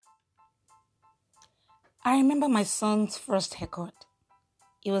I remember my son's first haircut.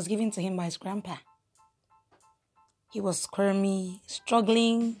 It was given to him by his grandpa. He was squirmy,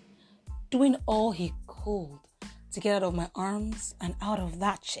 struggling, doing all he could to get out of my arms and out of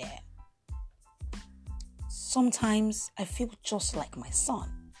that chair. Sometimes I feel just like my son,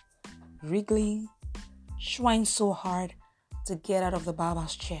 wriggling, trying so hard to get out of the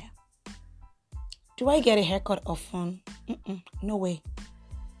barber's chair. Do I get a haircut often? No way.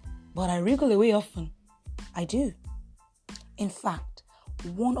 But I wriggle away often. I do. In fact,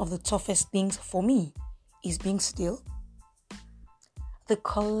 one of the toughest things for me is being still. The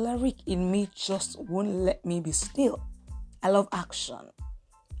choleric in me just won't let me be still. I love action.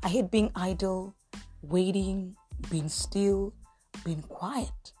 I hate being idle, waiting, being still, being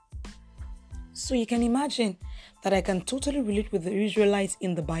quiet. So you can imagine that I can totally relate with the Israelites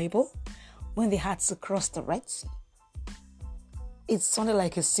in the Bible when they had to cross the Red Sea. It sounded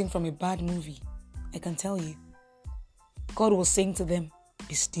like a scene from a bad movie, I can tell you. God was saying to them,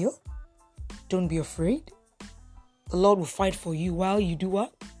 be still, don't be afraid. The Lord will fight for you while you do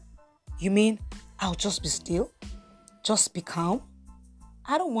what? You mean I'll just be still? Just be calm?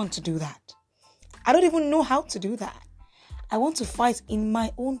 I don't want to do that. I don't even know how to do that. I want to fight in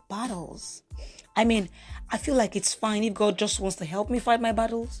my own battles. I feel like it's fine if God just wants to help me fight my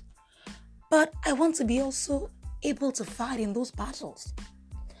battles. But I want to be also able to fight in those battles.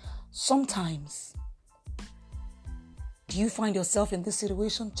 Sometimes, do you find yourself in this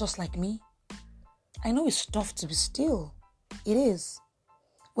situation just like me? I know it's tough to be still. It is.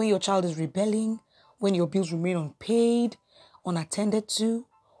 When your child is rebelling, when your bills remain unpaid, unattended to,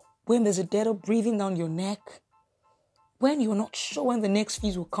 when there's a debt of breathing down your neck, when you're not sure when the next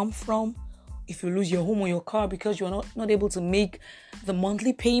fees will come from, if you lose your home or your car because you're not able to make the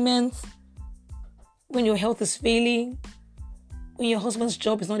monthly payments, when your health is failing, when your husband's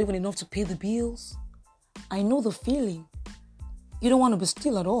job is not even enough to pay the bills. I know the feeling. You don't want to be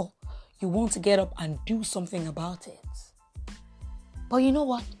still at all. You want to get up and do something about it. But you know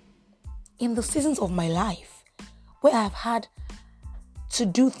what? In the seasons of my life where I've had to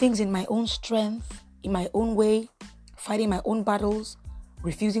do things in my own strength, in my own way, fighting my own battles,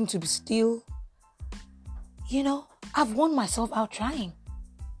 refusing to be still, I've worn myself out trying.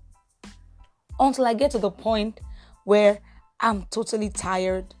 Until I get to the point where I'm totally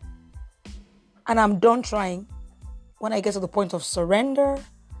tired and I'm done trying. When I get to the point of surrender,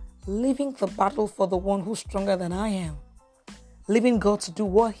 leaving the battle for the one who's stronger than I am, leaving God to do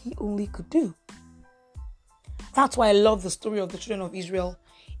what he only could do. That's why I love the story of the children of Israel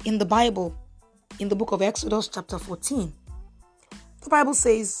in the Bible, in the book of Exodus chapter 14. The Bible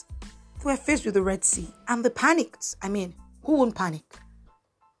says they were faced with the Red Sea and they panicked. Who won't panic?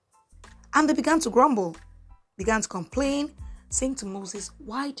 And they began to grumble, began to complain, saying to Moses,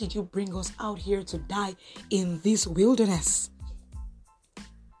 why did you bring us out here to die in this wilderness?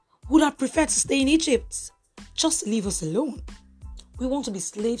 Would have preferred to stay in Egypt. Just leave us alone. We want to be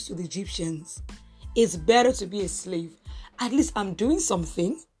slaves to the Egyptians. It's better to be a slave. At least I'm doing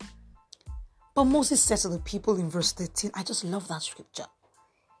something. But Moses said to the people in verse 13, I just love that scripture.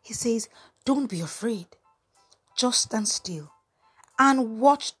 He says, don't be afraid. Just stand still and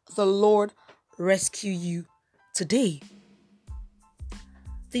watch the Lord rescue you today.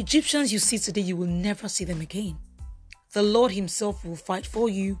 The Egyptians you see today, you will never see them again. The Lord himself will fight for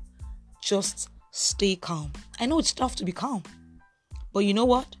you. Just stay calm. I know it's tough to be calm. But you know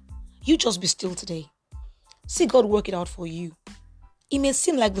what? You just be still today. See God work it out for you. It may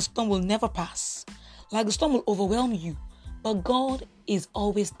seem like the storm will never pass, like the storm will overwhelm you, but God is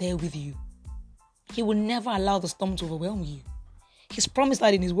always there with you. He will never allow the storm to overwhelm you. He's promised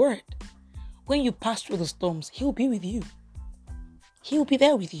that in his word. When you pass through the storms, he'll be with you. He'll be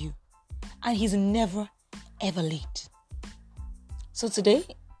there with you. And he's never, ever late. So today,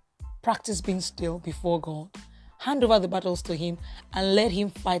 practice being still before God. Hand over the battles to him and let him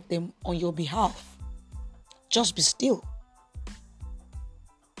fight them on your behalf. Just be still.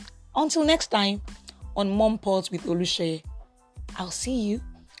 Until next time on Mom Pause with Olusheye, I'll see you.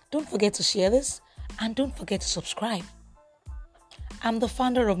 Don't forget to share this and don't forget to subscribe. I'm the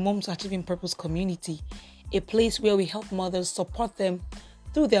founder of Moms Achieving Purpose Community, a place where we help mothers support them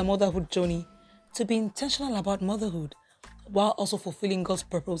through their motherhood journey to be intentional about motherhood while also fulfilling God's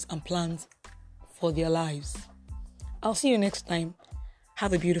purpose and plans for their lives. I'll see you next time.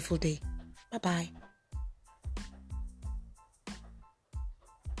 Have a beautiful day. Bye-bye.